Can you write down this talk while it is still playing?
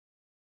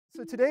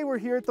So today we're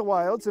here at the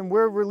Wilds and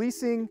we're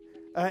releasing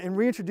and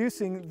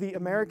reintroducing the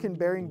American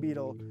burying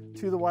beetle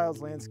to the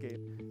Wilds landscape.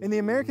 And the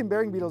American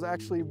burying beetle is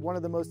actually one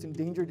of the most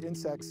endangered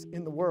insects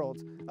in the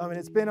world. And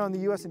it's been on the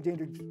U.S.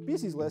 endangered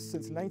species list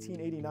since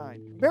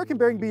 1989. American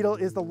burying beetle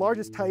is the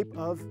largest type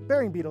of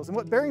burying beetles. And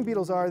what burying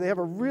beetles are, they have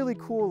a really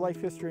cool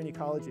life history and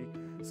ecology.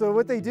 So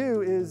what they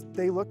do is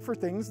they look for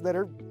things that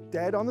are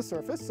dead on the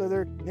surface, so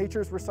they're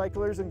nature's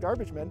recyclers and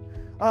garbage men.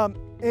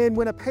 And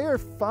when a pair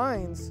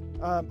finds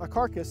a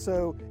carcass,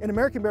 so in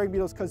American burying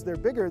beetles, because they're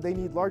bigger, they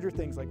need larger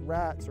things like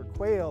rats or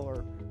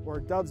quail or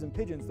doves and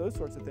pigeons, those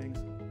sorts of things.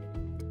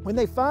 When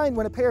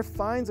a pair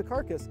finds a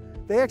carcass,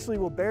 they actually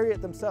will bury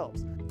it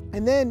themselves.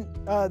 And then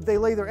they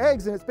lay their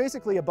eggs, and it's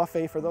basically a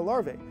buffet for the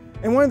larvae.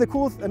 And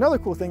another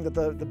cool thing that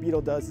the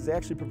beetle does is they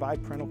actually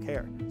provide parental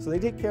care. So they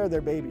take care of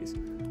their babies.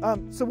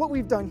 So what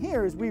we've done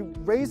here is we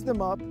raise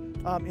them up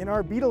in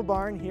our beetle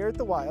barn here at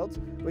the Wilds.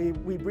 We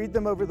breed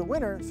them over the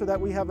winter so that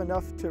we have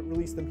enough to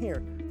release them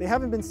here. They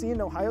haven't been seen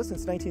in Ohio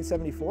since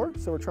 1974,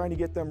 so we're trying to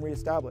get them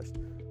reestablished.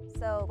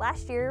 So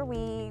last year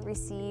we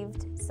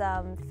received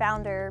some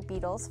founder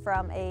beetles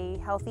from a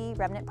healthy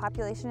remnant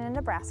population in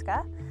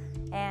Nebraska,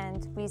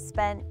 and we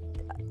spent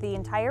the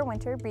entire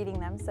winter breeding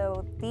them.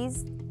 So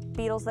these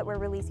beetles that we're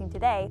releasing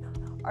today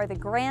are the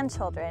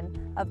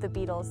grandchildren of the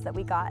beetles that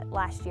we got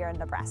last year in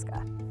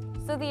Nebraska.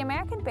 So the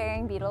American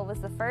burying beetle was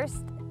the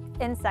first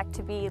insect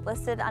to be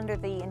listed under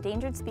the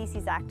Endangered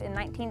Species Act in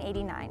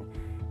 1989.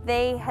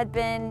 They had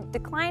been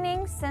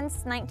declining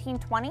since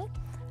 1920.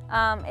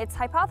 It's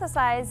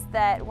hypothesized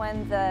that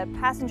when the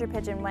passenger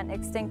pigeon went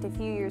extinct a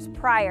few years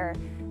prior,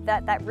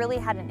 that really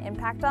had an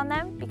impact on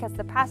them, because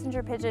the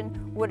passenger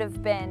pigeon would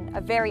have been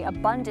a very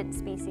abundant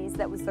species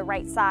that was the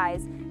right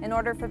size in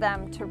order for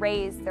them to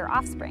raise their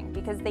offspring,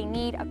 because they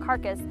need a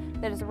carcass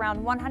that is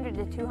around 100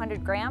 to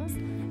 200 grams.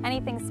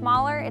 Anything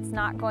smaller, it's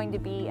not going to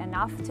be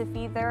enough to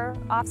feed their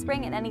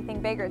offspring, and anything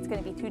bigger, it's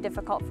going to be too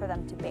difficult for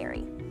them to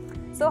bury.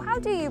 So how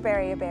do you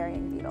bury a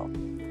burying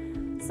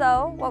beetle?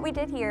 So what we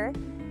did here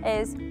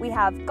is we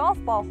have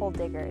golf ball hole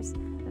diggers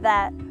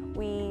that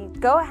we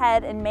go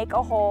ahead and make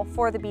a hole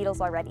for the beetles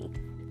already.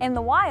 In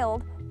the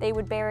wild, they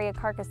would bury a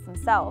carcass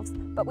themselves,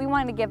 but we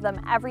wanted to give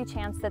them every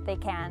chance that they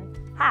can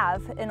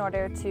have in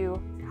order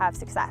to have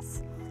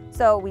success.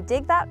 So we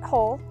dig that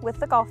hole with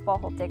the golf ball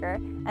hole digger,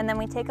 and then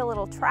we take a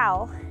little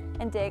trowel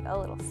and dig a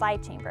little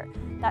side chamber.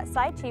 That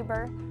side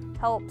chamber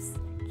helps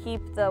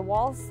keep the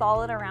walls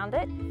solid around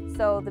it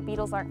so the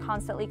beetles aren't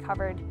constantly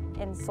covered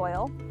in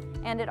soil.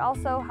 And it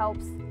also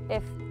helps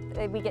if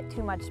we get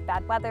too much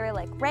bad weather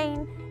like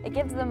rain, it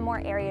gives them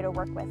more area to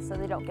work with so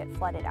they don't get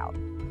flooded out.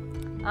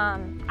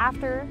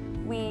 After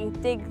we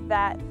dig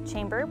that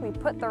chamber, we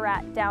put the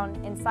rat down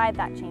inside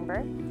that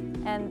chamber,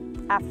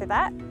 and after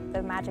that,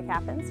 the magic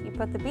happens. You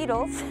put the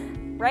beetles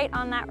right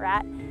on that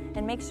rat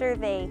and make sure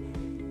they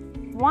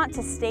want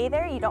to stay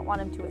there. You don't want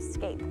them to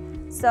escape.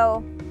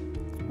 So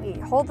we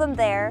hold them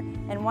there,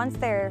 and once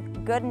they're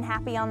good and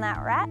happy on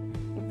that rat,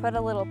 you put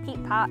a little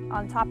peat pot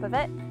on top of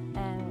it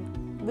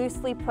and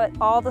loosely put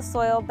all the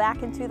soil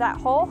back into that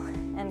hole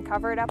and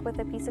cover it up with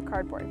a piece of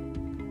cardboard.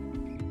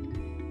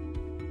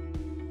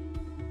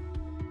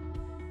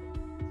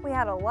 We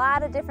had a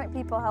lot of different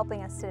people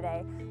helping us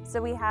today.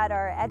 So we had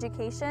our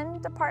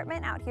education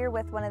department out here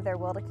with one of their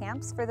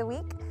Wildecamps for the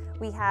week.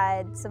 We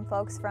had some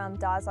folks from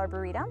Dawes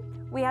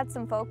Arboretum. We had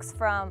some folks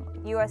from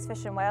U.S.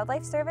 Fish and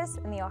Wildlife Service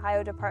and the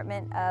Ohio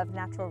Department of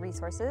Natural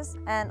Resources,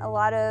 and a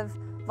lot of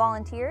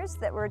volunteers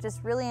that were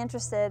just really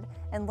interested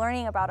in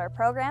learning about our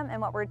program and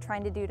what we're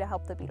trying to do to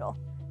help the beetle.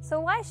 So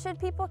why should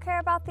people care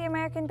about the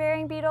American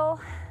burying beetle?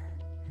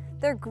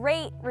 They're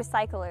great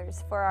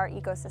recyclers for our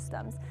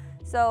ecosystems.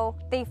 So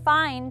they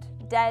find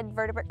dead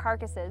vertebrate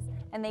carcasses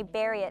and they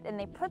bury it, and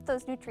they put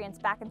those nutrients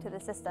back into the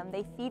system.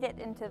 They feed it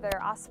into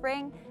their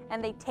offspring,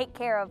 and they take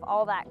care of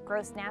all that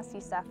gross, nasty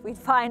stuff we'd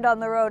find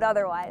on the road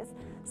otherwise.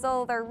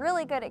 So they're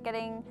really good at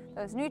getting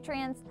those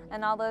nutrients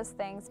and all those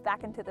things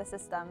back into the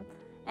system.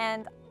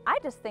 And I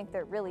just think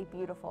they're really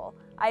beautiful.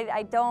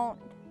 I don't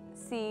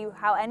see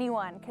how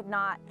anyone could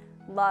not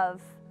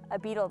love a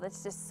beetle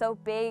that's just so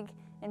big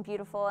and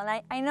beautiful.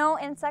 And I know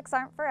insects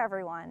aren't for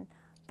everyone,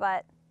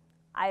 but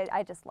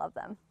I just love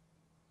them.